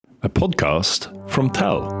a podcast from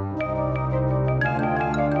Tell.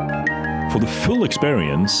 For the full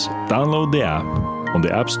experience, download the app on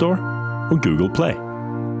the App Store or Google Play.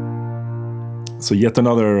 So yet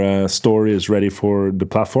another story is ready for the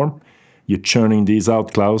platform. You're churning these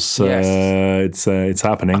out, Klaus. Yes. It's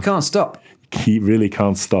happening. I can't stop. He really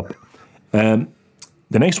can't stop. The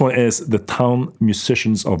next one is the Town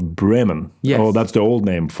Musicians of Bremen. Yes. Oh, that's the old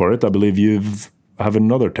name for it. I believe you have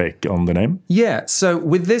another take on the name. Yeah, so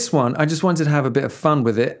with this one, I just wanted to have a bit of fun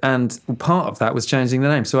with it, and part of that was changing the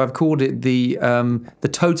name. So I've called it the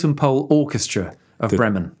Totem Orchestra of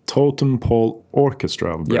Bremen. Totem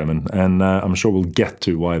Orchestra of Bremen, yep. And I'm sure we'll get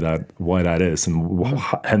to why that is, and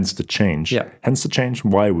hence the change. Yeah. Hence the change,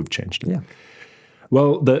 why we've changed it. Yeah.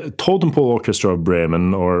 Well, the Totem Orchestra of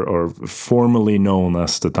Bremen, or formerly known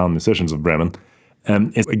as the Town Musicians of Bremen,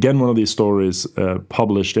 is again one of these stories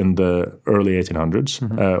published in the early 1800s,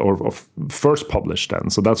 or first published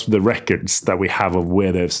then. So that's the records that we have of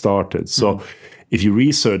where they've started. So if you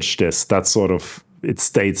research this, that's sort of, it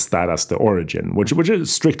states that as the origin, which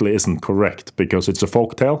strictly isn't correct, because it's a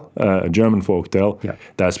folktale, a German folktale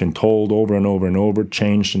that's been told over and over and over,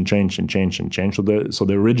 changed and changed and changed and changed. So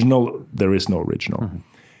the original, there is no original.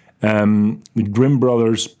 The Grimm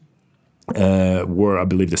brothers were, I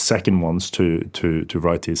believe, the second ones to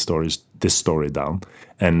write this story down,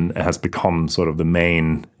 and it has become sort of the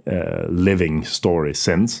main living story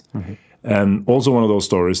since. And also one of those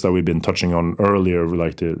stories that we've been touching on earlier,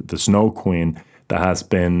 like the Snow Queen, that has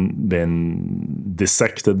been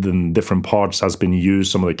dissected in different parts, has been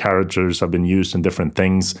used. Some of the characters have been used in different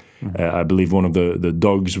things. I believe one of the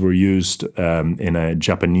dogs were used in a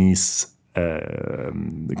Japanese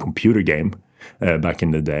computer game back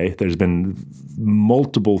in the day. There's been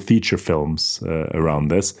multiple feature films around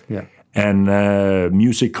this. Yeah. And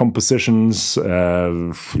music compositions,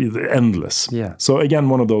 endless. Yeah. So again,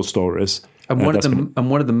 one of those stories. And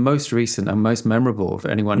one of the most recent and most memorable for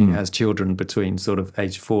anyone who has children between sort of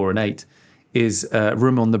age 4 and 8 is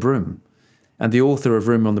Room on the Broom. And the author of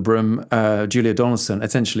Room on the Broom, Julia Donaldson,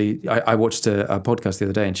 essentially, I watched a podcast the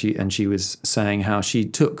other day, and she was saying how she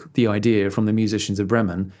took the idea from the musicians of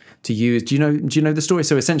Bremen to use. Do you know the story?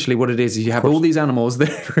 So essentially, what it is you have all these animals.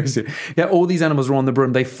 All these animals are on the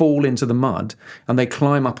broom. They fall into the mud and they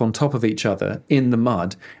climb up on top of each other in the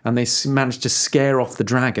mud, and they manage to scare off the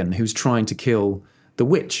dragon who's trying to kill the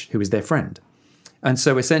witch who is their friend. And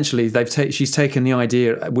so essentially, she's taken the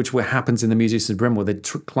idea, which happens in the musicians of Bremen, where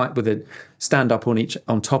they stand up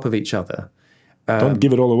on top of each other. Don't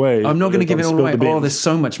give it all away. I'm not going to give it all away. Oh, there's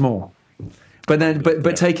so much more.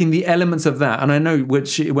 But taking the elements of that, and I know when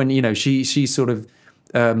she sort of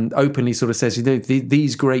openly sort of says,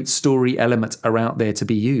 these great story elements are out there to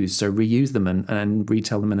be used, so reuse them and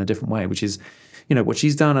retell them in a different way, which is, what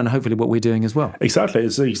she's done, and hopefully what we're doing as well. Exactly,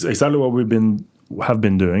 it's exactly what have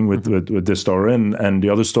been doing with this story and the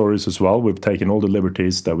other stories as well. We've taken all the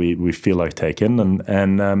liberties that we feel like taking and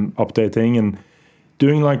updating and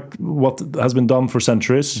doing like what has been done for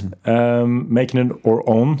centuries, making it our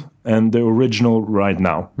own and the original right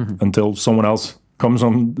now until someone else comes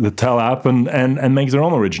on the Tell app and makes their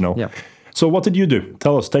own original. Yeah. So what did you do?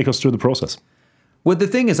 Take us through the process. Well, the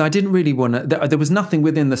thing is, I didn't really want to. There was nothing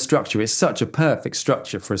within the structure. It's such a perfect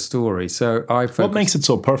structure for a story. So I focused. What makes it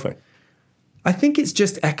so perfect? I think it's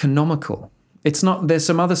just economical. It's not. There's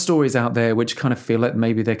some other stories out there which kind of feel like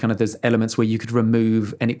maybe there's elements where you could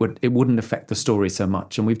remove and it wouldn't affect the story so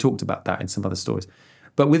much. And we've talked about that in some other stories.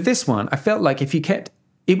 But with this one, I felt like if you kept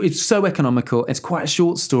it's so economical. It's quite a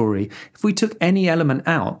short story. If we took any element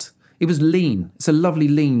out, it was lean. It's a lovely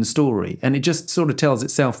lean story, and it just sort of tells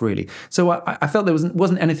itself really. So I felt there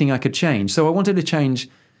wasn't anything I could change. So I wanted to change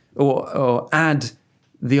or add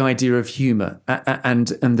the idea of humour and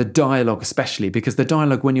the dialogue, especially because the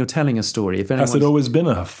dialogue when you're telling a story. Has it always been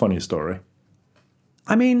a funny story?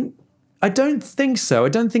 I mean, I don't think so. I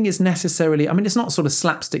don't think it's necessarily. I mean, it's not sort of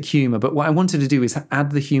slapstick humour, but what I wanted to do is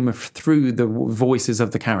add the humour through the voices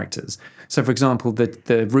of the characters. So, for example,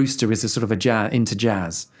 the rooster is a sort of into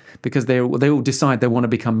jazz. Because they all decide they want to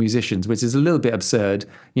become musicians, which is a little bit absurd.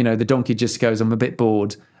 The donkey just goes, I'm a bit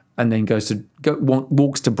bored, and then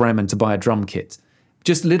walks to Bremen to buy a drum kit.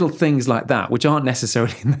 Just little things like that, which aren't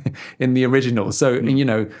necessarily in the original. So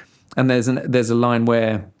and there's a line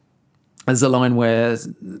where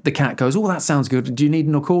the cat goes, "Oh, that sounds good. Do you need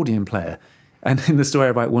an accordion player?" And in the story,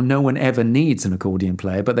 I'm like, well, no one ever needs an accordion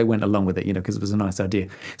player, but they went along with it, because it was a nice idea.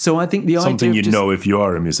 So I think the idea something if you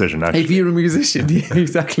are a musician, actually. If you're a musician, yeah,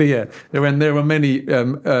 exactly, yeah. There are many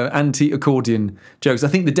anti-accordion jokes. I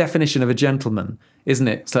think the definition of a gentleman, isn't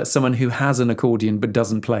it? It's like someone who has an accordion but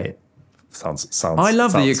doesn't play it. sounds. I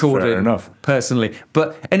love the accordion, fair enough. personally.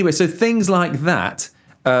 But anyway, so things like that,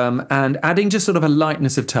 and adding just sort of a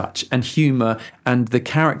lightness of touch and humour and the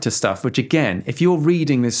character stuff, which again, if you're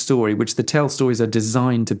reading this story, which the tell stories are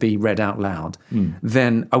designed to be read out loud,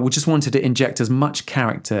 then I would just wanted to inject as much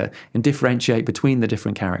character and differentiate between the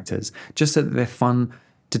different characters, just so that they're fun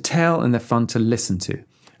to tell and they're fun to listen to.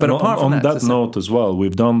 But apart from that note as well,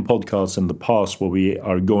 we've done podcasts in the past where we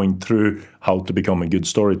are going through how to become a good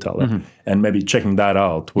storyteller, and maybe checking that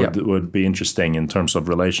out would be interesting in terms of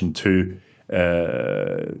relation to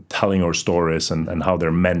telling our stories and how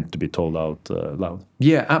they're meant to be told out loud.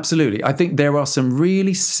 Yeah, absolutely. I think there are some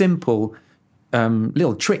really simple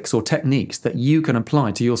little tricks or techniques that you can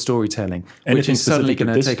apply to your storytelling, which is suddenly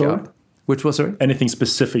going to take it up. Which was, sorry? Anything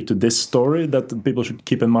specific to this story that people should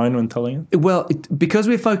keep in mind when telling it? Well, because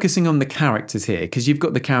we're focusing on the characters here, because you've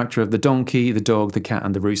got the character of the donkey, the dog, the cat,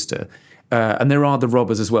 and the rooster, and there are the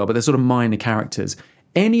robbers as well, but they're sort of minor characters.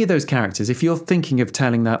 Any of those characters, if you're thinking of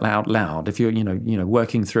telling that out loud, if you're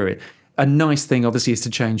working through it, a nice thing obviously is to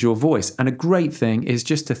change your voice, and a great thing is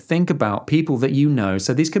just to think about people that you know.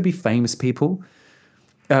 So these could be famous people.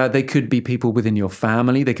 They could be people within your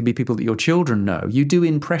family. They could be people that your children know. You do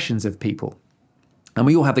impressions of people. And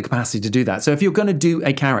we all have the capacity to do that. So if you're going to do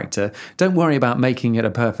a character, don't worry about making it a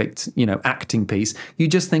perfect, acting piece. You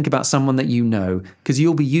just think about someone that you know, because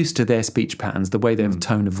you'll be used to their speech patterns, the way they have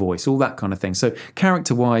tone of voice, all that kind of thing. So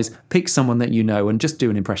character-wise, pick someone that you know and just do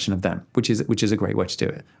an impression of them, which is a great way to do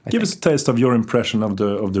it. Give us a taste of your impression of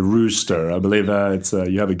the rooster. I believe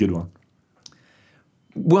you have a good one.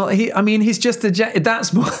 Well, he's just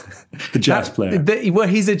that's more the jazz player.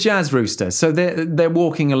 He's a jazz rooster. So they're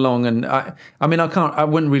walking along, and I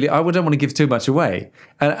don't want to give too much away,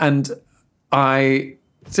 and I.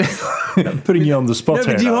 I'm putting you on the spot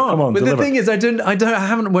here. You now. are. Come on, but deliver. The thing is, I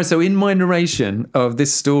haven't. So in my narration of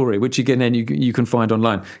this story, which again you can find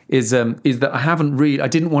online, is that I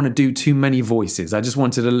didn't want to do too many voices. I just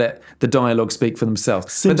wanted to let the dialogue speak for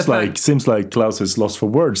themselves. Seems like Klaus is lost for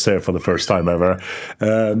words here for the first time ever.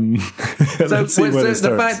 Let's see where it starts.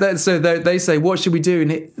 The fact that they say, "What should we do?"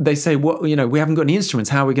 and they say, "What we haven't got any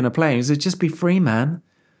instruments. How are we going to play?" And he says, "Just be free, man.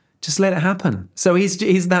 Just let it happen." So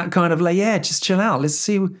he's that kind of like, yeah, just chill out. Let's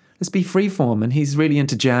be freeform. And he's really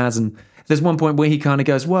into jazz. And there's one point where he kind of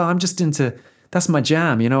goes, well, I'm just that's my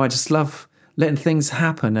jam. I just love letting things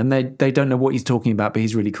happen. And they don't know what he's talking about, but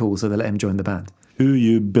he's really cool. So they let him join the band. Who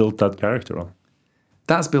you built that character on?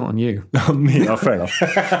 That's built on you. On me? Oh, fair enough.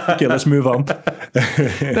 Okay, let's move on.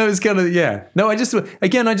 No, it's kind of, yeah. No, I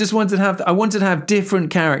wanted to have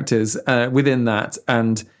different characters within that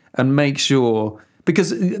and make sure.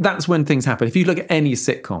 Because that's when things happen. If you look at any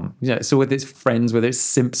sitcom, so whether it's Friends, whether it's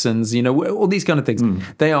Simpsons, all these kind of things,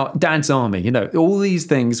 they are Dad's Army, all these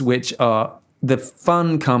things which are, the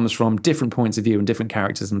fun comes from different points of view and different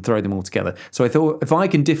characters and throw them all together. So I thought if I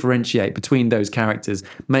can differentiate between those characters,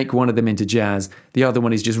 make one of them into jazz, the other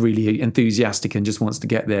one is just really enthusiastic and just wants to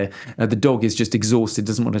get there. The dog is just exhausted,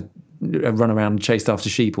 doesn't want to run around and chase after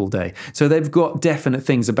sheep all day. So they've got definite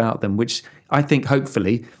things about them, which I think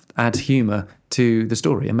hopefully add humour to the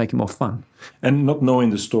story and make it more fun. And not knowing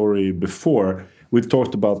the story before, we've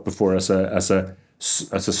talked about before as a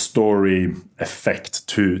story effect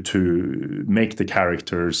to make the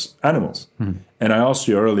characters animals. And I asked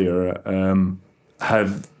you earlier,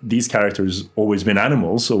 have these characters always been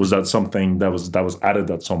animals, or was that something that was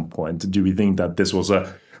added at some point? Do we think that this was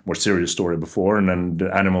a more serious story before, and then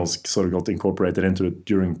the animals sort of got incorporated into it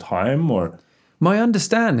during time, or? My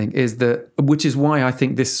understanding is that, which is why I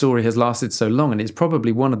think this story has lasted so long, and it's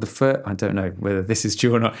probably one of the first, I don't know whether this is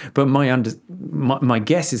true or not, but my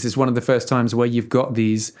guess is it's one of the first times where you've got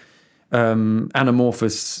these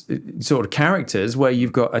anamorphous sort of characters, where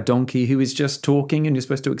you've got a donkey who is just talking, and you're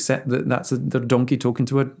supposed to accept that that's the donkey talking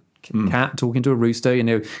to a cat, talking to a rooster,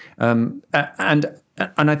 and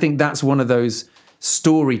I think that's one of those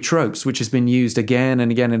story tropes which has been used again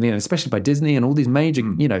and again and again, especially by Disney and all these major,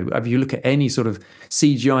 if you look at any sort of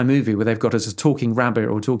CGI movie where they've got a talking rabbit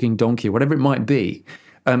or talking donkey or whatever it might be,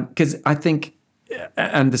 because I think,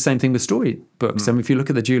 and the same thing with storybooks. I mean, if you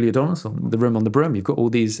look at the Julia Donaldson, The Room on the Broom, you've got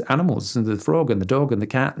all these animals, and the frog and the dog and the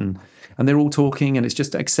cat, and they're all talking, and it's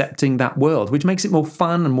just accepting that world, which makes it more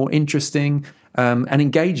fun and more interesting and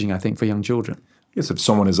engaging, I think, for young children. Yes, if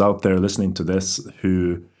someone is out there listening to this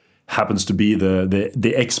who happens to be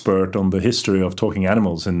the expert on the history of talking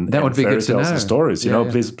animals and that would be fairy good to tales know. and stories,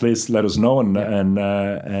 please let us know and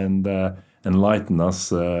enlighten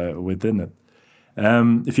us within it.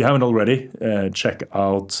 If you haven't already, check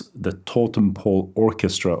out the Totem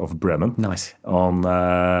Orchestra of Bremen. Nice. On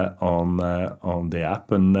the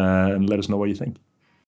app and let us know what you think.